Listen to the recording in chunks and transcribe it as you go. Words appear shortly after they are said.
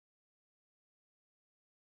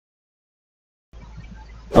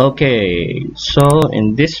Okay, so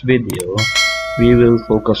in this video, we will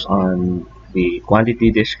focus on the quantity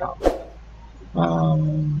discount.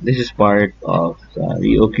 This is part of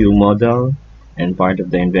the EOQ model and part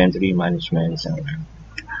of the inventory management center.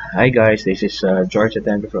 Hi guys, this is George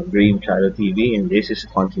Attender from Dream Shadow TV, and this is a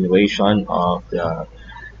continuation of the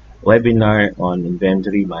webinar on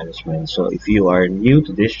inventory management. So if you are new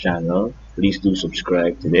to this channel, please do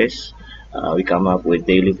subscribe to this. We come up with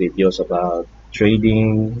daily videos about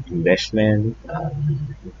trading, investment,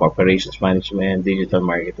 operations management, digital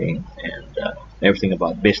marketing, and everything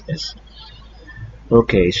about business.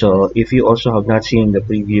 Okay, so if you also have not seen the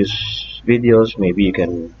previous videos, maybe you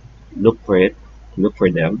can look for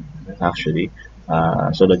them actually,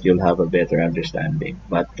 so that you'll have a better understanding.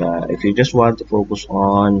 But if you just want to focus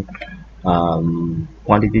on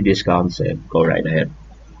quantity discounts, and go right ahead.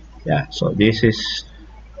 Yeah, so this is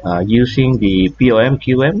using the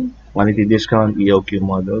POM-QM quantity discount EOQ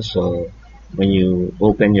model. So when you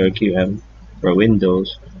open your QM for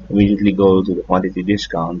Windows, immediately go to the quantity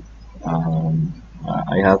discount.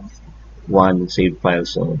 I have one saved file,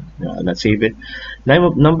 so let's save it.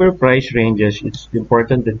 Number price ranges. It's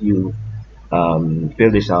important that you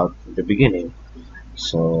fill this out at the beginning.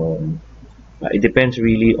 So it depends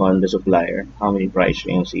really on the supplier, how many price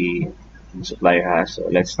range the supplier has. So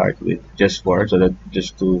let's start with just four, so that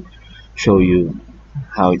just to show you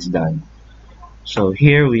how it's done. So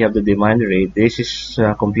here we have the demand rate. This is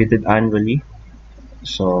computed annually.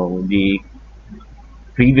 So the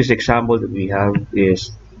previous example that we have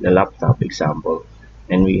is the laptop example,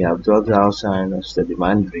 and we have 12,000 as the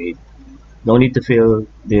demand rate. No need to fill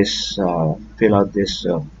out this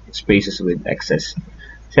spaces with excess.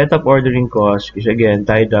 Setup ordering cost is again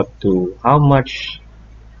tied up to how much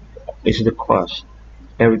is the cost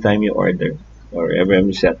every time you order or every time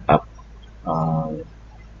you set up uh,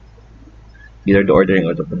 either the ordering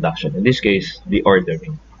or the production. In this case, the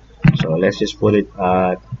ordering. So let's just put it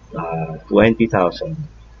at 20,000.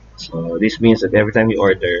 So this means that every time you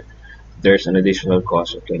order, there's an additional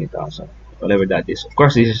cost of 20,000, whatever that is. Of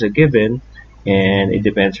course, this is a given, and it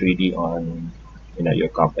depends really on your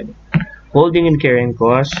company. Holding and carrying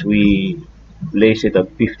costs, we placed it at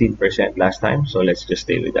 15% last time, so let's just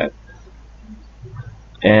stay with that.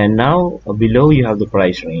 And now below you have the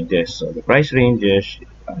price ranges. So the price ranges,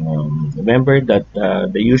 remember that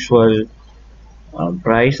the usual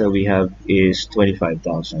price that we have is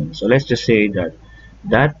 25,000. So let's just say that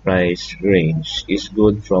that price range is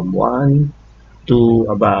good from 1 to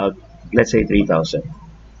about, let's say, 3,000.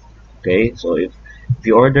 Okay, so if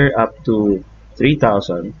you order up to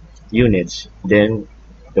 3,000 units, then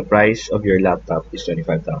the price of your laptop is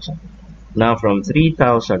 25,000. Now from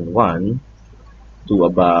 3,001 to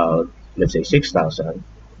about, let's say, 6,000,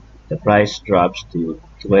 the price drops to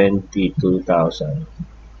 22,000.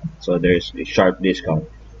 So there's a sharp discount.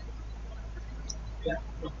 Yeah.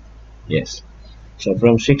 Yes. So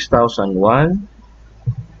from 6,001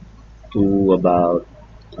 to about,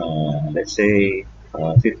 let's say,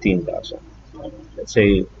 15,000. Let's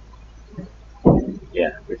say,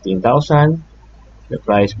 yeah, 15,000. The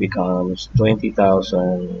price becomes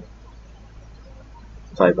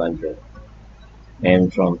 20,500.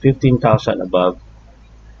 And from 15,000 above,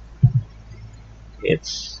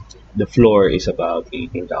 it's the floor is about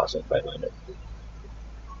 18,500.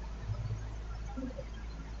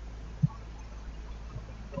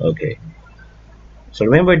 Okay. So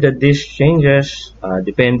remember that this changes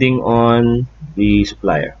depending on the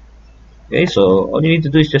supplier. Okay, so all you need to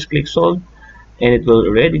do is just click solve, and it will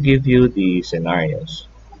already give you the scenarios.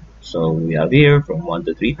 So we have here from 1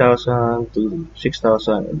 to 3,000 to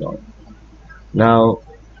 6,000 and on. Now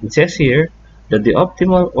it says here that the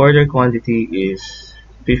optimal order quantity is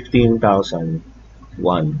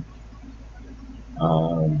 15,001.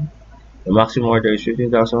 The maximum order is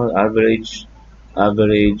 15,000. Average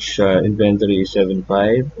inventory is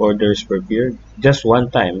 7.5 orders per period. Just one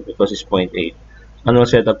time because it's 0.8. Annual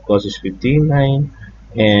setup cost is 15,900,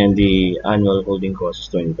 and the annual holding cost is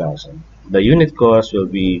 20,000. The unit cost will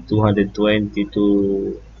be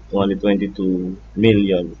 222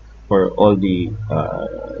 million for all the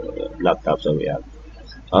laptops that we have.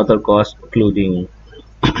 Total cost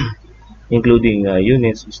including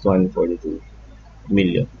units is 242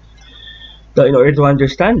 million. So in order to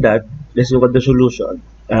understand that, let's look at the solution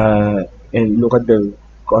and look at the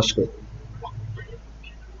cost curve.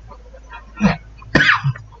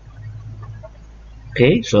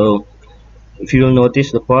 Okay, so if you will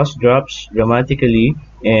notice, the cost drops dramatically,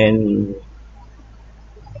 and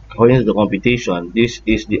according to the computation, this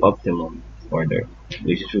is the optimum order,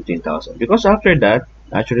 which is 15,000. Because after that,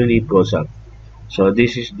 naturally it goes up. So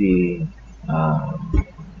this is the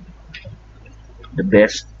the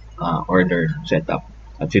best order setup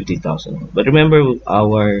at 50,000. But remember,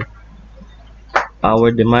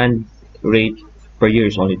 our demand rate per year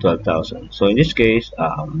is only 12,000. So in this case,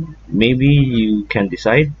 maybe you can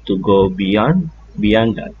decide to go beyond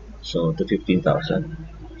that, so to 15,000,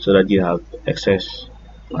 so that you have excess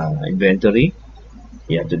inventory.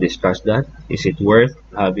 You have to discuss that. Is it worth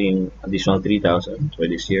having additional 3,000 for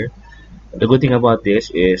this year? The good thing about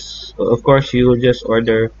this is, of course, you will just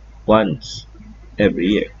order once every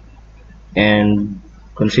year. And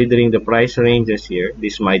considering the price ranges here,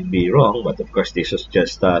 this might be wrong, but of course, this was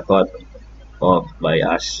just thought of by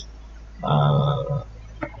us. Uh,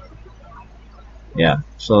 yeah.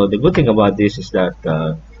 So the good thing about this is that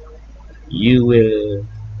you will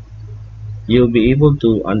you'll be able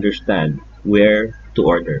to understand where to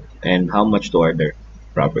order and how much to order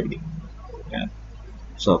properly. Yeah.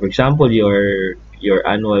 So for example, your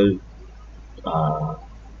uh,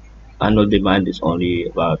 annual demand is only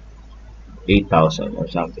about 8,000 or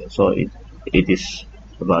something. So it is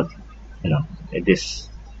about, at this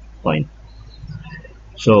point.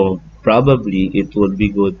 So probably it would be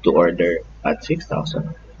good to order at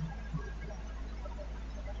 6,000,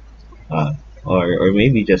 uh, or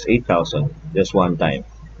maybe just 8,000 just one time,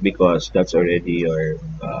 because that's already your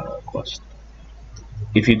cost.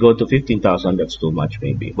 If you go to 15,000, that's too much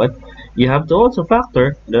maybe. But you have to also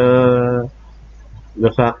factor the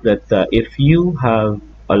fact that if you have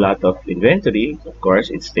a lot of inventory, of course,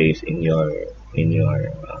 it stays in your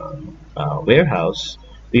warehouse.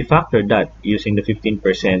 We factor that using the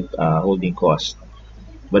 15% holding cost.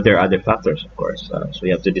 But there are other factors, of course. So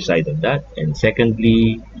you have to decide on that. And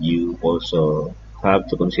secondly, you also have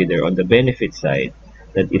to consider on the benefit side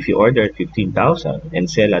that if you order at 15,000 and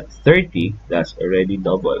sell at 30, that's already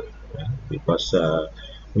double. Yeah. Because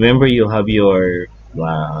remember, you have your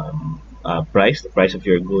price, the price of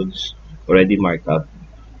your goods already marked up.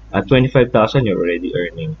 At 25,000, you're already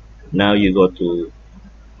earning. Now you go to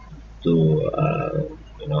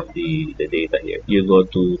the data here. You go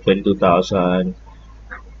to 22,000,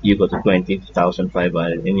 you go to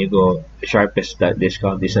 20,500, and you go sharpest that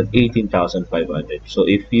discount is at 18,500. So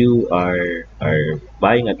if you are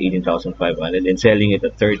buying at 18,500 and selling it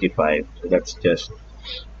at 35, so that's just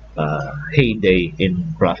heyday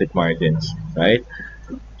in profit margins, right?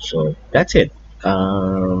 So that's it.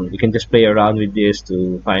 You can just play around with this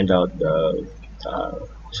to find out the uh,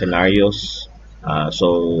 scenarios.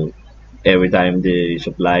 So every time the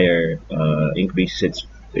supplier increases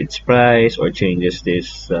its price or changes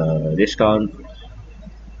this discount,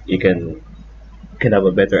 you can have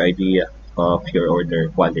a better idea of your order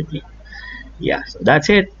quantity. Yeah, so that's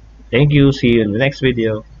it. Thank you. See you in the next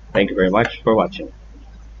video. Thank you very much for watching.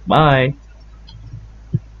 Bye.